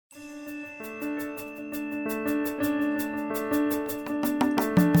Welcome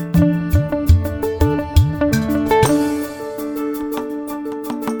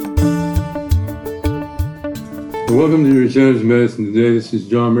to Regenerative Medicine today. This is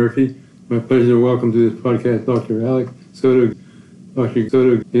John Murphy. My pleasure to welcome to this podcast Dr. Alex Soto. Dr.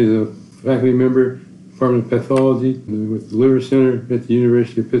 Soto is a faculty member, Department of Pathology with the Liver Center at the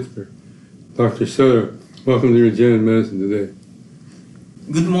University of Pittsburgh. Dr. Soto, welcome to Regenerative Medicine today.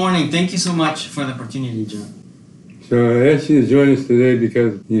 Good morning. Thank you so much for the opportunity, John. So I asked you to join us today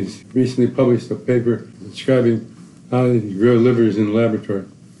because you've recently published a paper describing how you grow livers in the laboratory.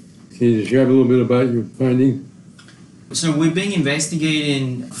 Can you describe a little bit about your findings? So we've been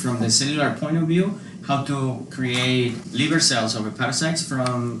investigating from the cellular point of view how to create liver cells or hepatocytes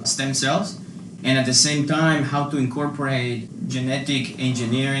from stem cells, and at the same time how to incorporate genetic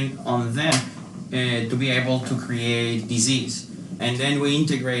engineering on them to be able to create disease. And then we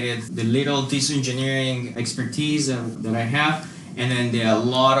integrated the little tissue engineering expertise that I have, and then a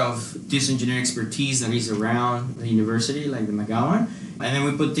lot of tissue engineering expertise that is around the university, like the McGowan. And then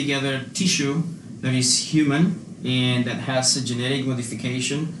we put together tissue that is human and that has a genetic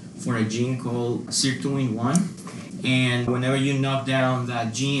modification for a gene called sirtuin-1. And whenever you knock down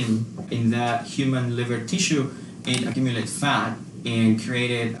that gene in that human liver tissue, it accumulates fat and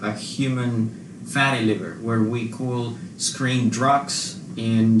created a human fatty liver, where we could screen drugs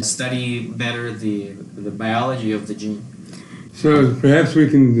and study better the biology of the gene. So perhaps we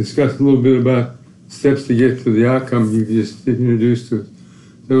can discuss a little bit about steps to get to the outcome you just introduced to us.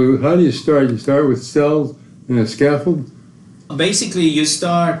 So how do you start? You start with cells and a scaffold? Basically, you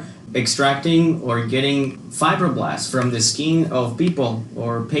start extracting or getting fibroblasts from the skin of people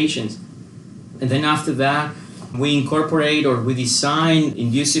or patients. And then after that, we incorporate or we design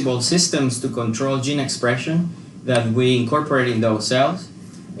inducible systems to control gene expression that we incorporate in those cells.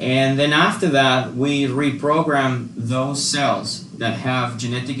 And then after that, we reprogram those cells that have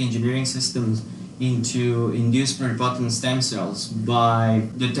genetic engineering systems into induced pluripotent stem cells by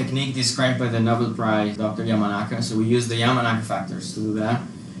the technique described by the Nobel Prize, Dr. Yamanaka. So we use the Yamanaka factors to do that.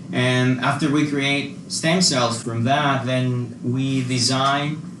 And after we create stem cells from that, then we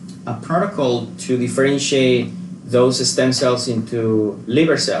design a protocol to differentiate those stem cells into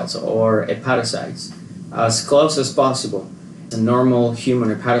liver cells or hepatocytes as close as possible, a normal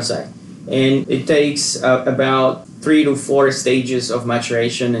human hepatocyte. And it takes about 3 to 4 stages of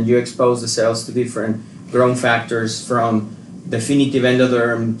maturation, and you expose the cells to different growth factors from definitive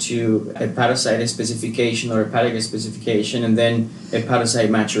endoderm to hepatocyte specification or hepatic specification, and then hepatocyte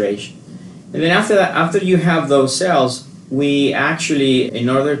maturation. And then after that, after you have those cells, we actually, in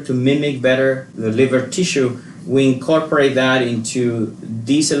order to mimic better the liver tissue, we incorporate that into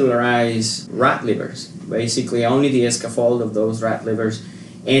decellularized rat livers, basically only the scaffold of those rat livers.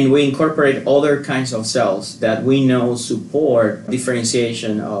 And we incorporate other kinds of cells that we know support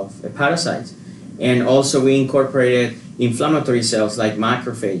differentiation of hepatocytes. And also we incorporated inflammatory cells like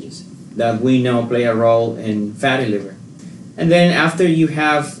macrophages that we know play a role in fatty liver. And then after you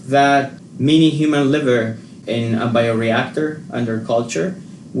have that mini human liver in a bioreactor under culture,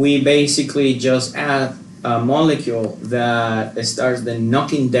 we basically just add a molecule that starts the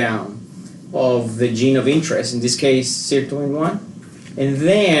knocking down of the gene of interest, in this case sirtuin-1. And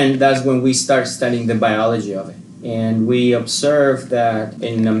then that's when we start studying the biology of it. And we observe that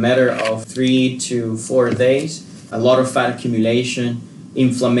in a matter of 3 to 4 days, a lot of fat accumulation,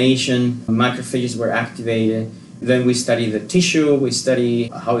 inflammation, macrophages were activated. Then we study the tissue, we study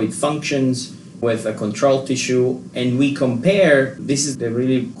how it functions with a control tissue, and we compare, this is the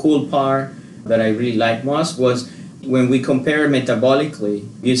really cool part that I really liked most, was when we compare metabolically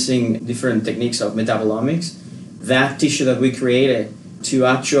using different techniques of metabolomics, that tissue that we created to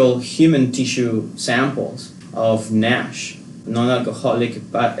actual human tissue samples of NASH, non-alcoholic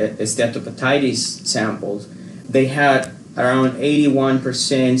steatohepatitis samples, they had around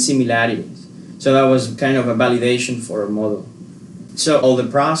 81% similarities. So that was kind of a validation for a model. So all the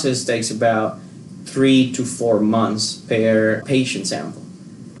process takes about 3 to 4 months per patient sample.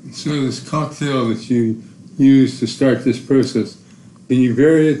 So this cocktail that you use to start this process, can you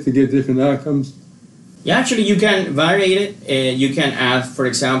vary it to get different outcomes? Yeah, actually you can vary it. You can add, for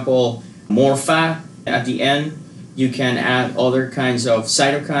example, more fat at the end. You can add other kinds of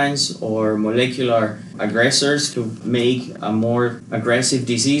cytokines or molecular aggressors to make a more aggressive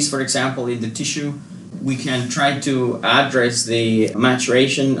disease, for example, in the tissue. We can try to address the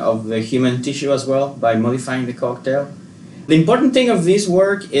maturation of the human tissue as well by modifying the cocktail. The important thing of this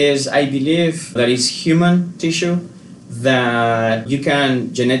work is, I believe, that it's human tissue, that you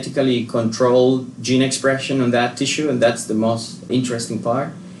can genetically control gene expression on that tissue, and that's the most interesting part.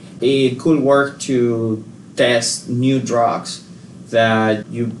 it could work to test new drugs that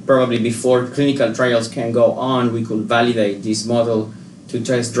you probably before clinical trials can go on, we could validate this model to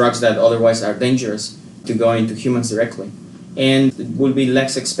test drugs that otherwise are dangerous to go into humans directly. And it will be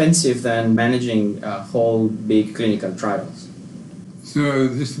less expensive than managing whole big clinical trials. So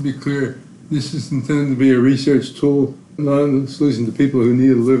just to be clear, this is intended to be a research tool, not a solution to people who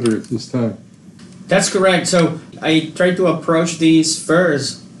need a liver at this time. That's correct. So I try to approach these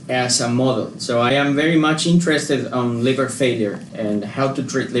first as a model. So I am very much interested on liver failure and how to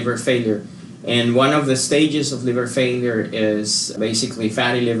treat liver failure. And one of the stages of liver failure is basically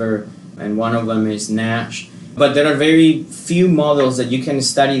fatty liver, and one of them is NASH. But there are very few models that you can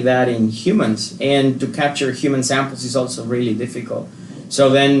study that in humans, and to capture human samples is also really difficult. So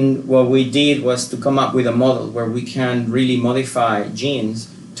then what we did was to come up with a model where we can really modify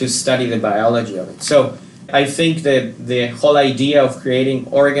genes to study the biology of it. So I think that the whole idea of creating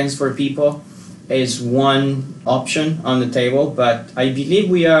organs for people is one option on the table, but I believe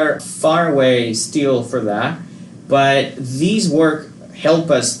we are far away still for that. But these work help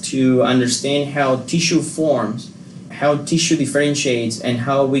us to understand how tissue forms, how tissue differentiates, and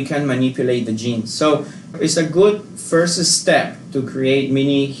how we can manipulate the genes. So it's a good first step to create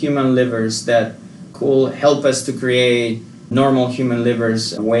mini human livers that could help us to create normal human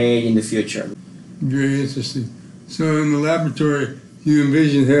livers way in the future. Very interesting. So in the laboratory, you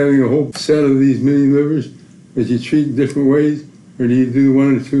envision having a whole set of these mini livers that you treat in different ways, or do you do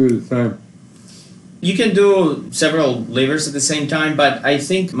one or two at a time? You can do several livers at the same time, but I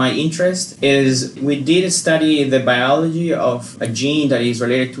think my interest is we did study the biology of a gene that is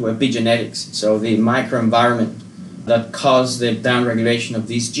related to epigenetics, so the microenvironment that causes the downregulation of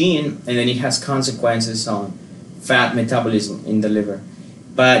this gene, and then it has consequences on fat metabolism in the liver.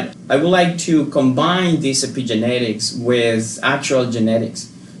 But I would like to combine this epigenetics with actual genetics.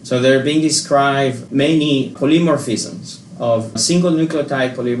 So there are being described many polymorphisms of single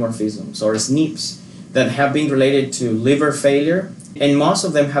nucleotide polymorphisms, or SNPs, that have been related to liver failure, and most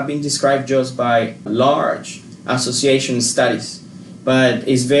of them have been described just by large association studies. But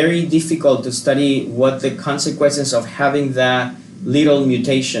it's very difficult to study what the consequences of having that little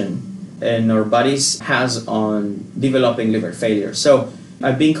mutation in our bodies has on developing liver failure. So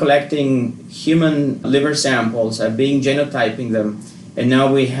I've been collecting human liver samples, I've been genotyping them, and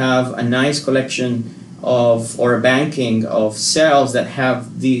now we have a nice collection of, or a banking of cells that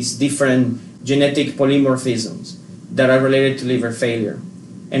have these different genetic polymorphisms that are related to liver failure.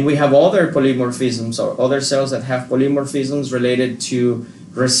 And we have other polymorphisms or other cells that have polymorphisms related to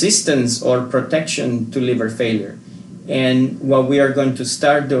resistance or protection to liver failure. And what we are going to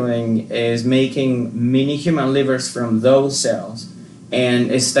start doing is making mini human livers from those cells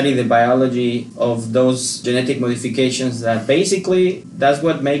and study the biology of those genetic modifications that basically, that's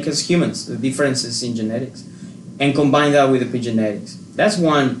what makes us humans, the differences in genetics, and combine that with epigenetics. That's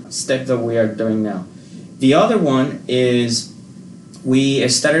one step that we are doing now. The other one is we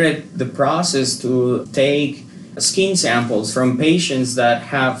started the process to take skin samples from patients that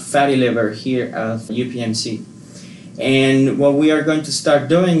have fatty liver here at UPMC. And what we are going to start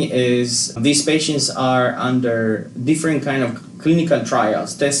doing is these patients are under different kind of clinical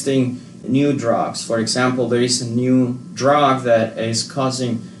trials, testing new drugs. For example, there is a new drug that is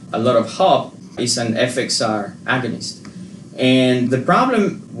causing a lot of hope. It's an FXR agonist. And the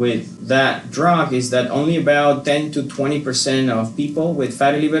problem with that drug is that only about 10 to 20% of people with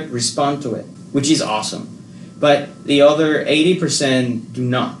fatty liver respond to it, which is awesome. But the other 80% do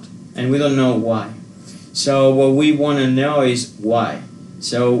not, and we don't know why. So what we want to know is why.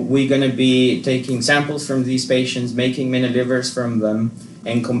 So we're going to be taking samples from these patients, making mini livers from them,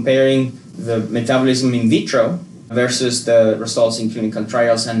 and comparing the metabolism in vitro versus the results in clinical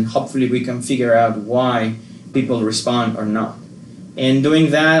trials, and hopefully we can figure out why people respond or not. And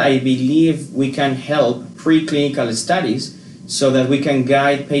doing that, I believe we can help preclinical studies so that we can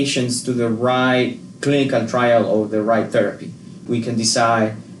guide patients to the right clinical trial or the right therapy. We can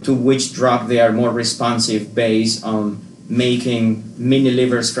decide to which drug they are more responsive based on making mini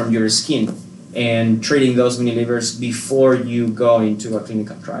livers from your skin and treating those mini livers before you go into a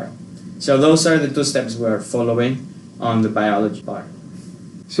clinical trial. So those are the two steps we are following on the biology part.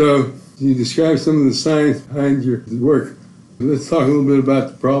 So you described some of the science behind your work. Let's talk a little bit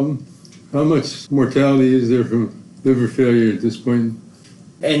about the problem. How much mortality is there from liver failure at this point?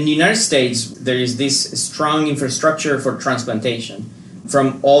 In the United States, there is this strong infrastructure for transplantation.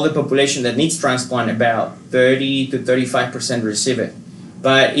 From all the population that needs transplant, about 30 to 35% receive it.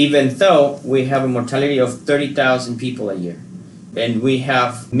 But even though we have a mortality of 30,000 people a year, and we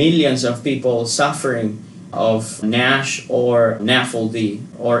have millions of people suffering of NASH or NAFLD,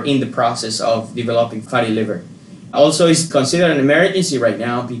 or in the process of developing fatty liver. Also, it's considered an emergency right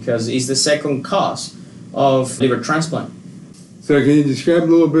now because it's the second cause of liver transplant. So can you describe a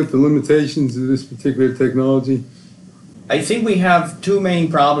little bit the limitations of this particular technology? I think we have two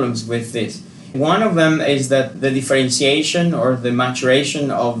main problems with this. One of them is that the differentiation or the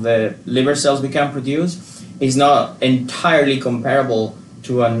maturation of the liver cells we can produce is not entirely comparable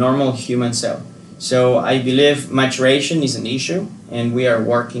to a normal human cell. So I believe maturation is an issue, and we are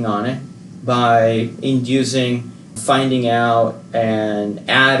working on it by finding out and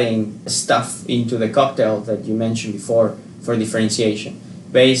adding stuff into the cocktail that you mentioned before for differentiation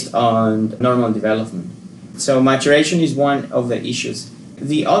based on normal development. So maturation is one of the issues.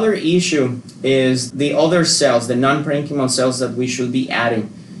 The other issue is the other cells, the non-parenchymal cells that we should be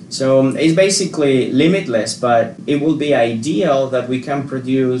adding. So it's basically limitless, but it will be ideal that we can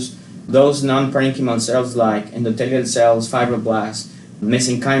produce those non-parenchymal cells like endothelial cells, fibroblasts,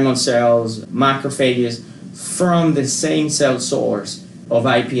 mesenchymal cells, macrophages from the same cell source of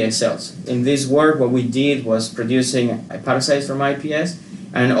iPS cells. In this work, what we did was producing hepatocytes from iPS,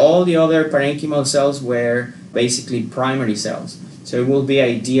 and all the other parenchymal cells were basically primary cells. So it will be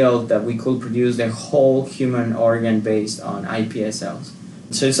ideal that we could produce the whole human organ based on iPS cells.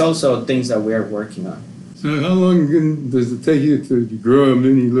 So it's also things that we are working on. So how long does it take you to grow a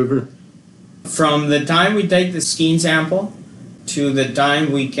mini liver? From the time we take the skin sample to the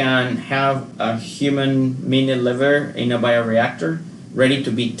time we can have a human mini liver in a bioreactor ready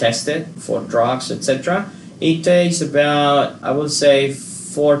to be tested for drugs, etc., it takes about, I would say,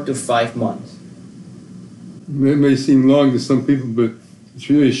 4 to 5 months. It may seem long to some people, but it's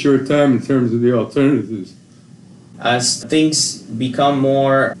really a short time in terms of the alternatives. As things become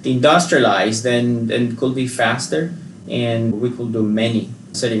more industrialized, then it could be faster, and we could do many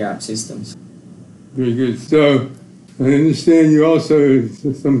setting up systems. Very good. So I understand you also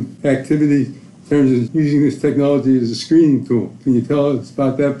have some activity in terms of using this technology as a screening tool. Can you tell us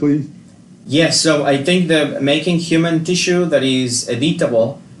about that, please? Yes, so I think that making human tissue that is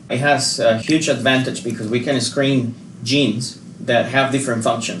editable, it has a huge advantage because we can screen genes that have different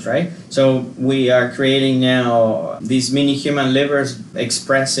functions, right? So we are creating now these mini human livers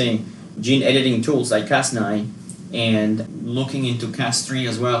expressing gene editing tools like Cas9 and looking into Cas3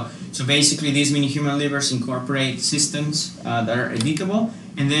 as well. So basically these mini human livers incorporate systems that are editable,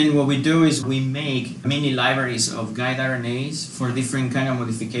 and then what we do is we make mini libraries of guide RNAs for different kind of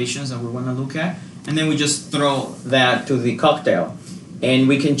modifications that we want to look at, and then we just throw that to the cocktail. And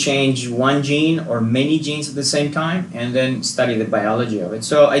we can change one gene or many genes at the same time and then study the biology of it.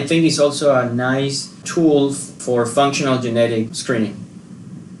 So I think it's also a nice tool for functional genetic screening.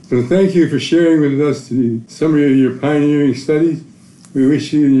 So thank you for sharing with us the summary of your pioneering studies. We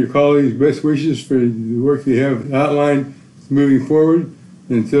wish you and your colleagues best wishes for the work you have outlined moving forward.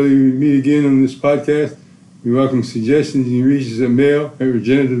 Until you meet again on this podcast, we welcome suggestions. You can reach us at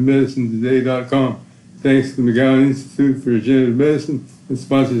mail@regenerativemedicinetoday.com. Thanks to the McGowan Institute for Regenerative Medicine that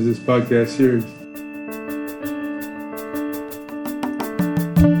sponsors this podcast series.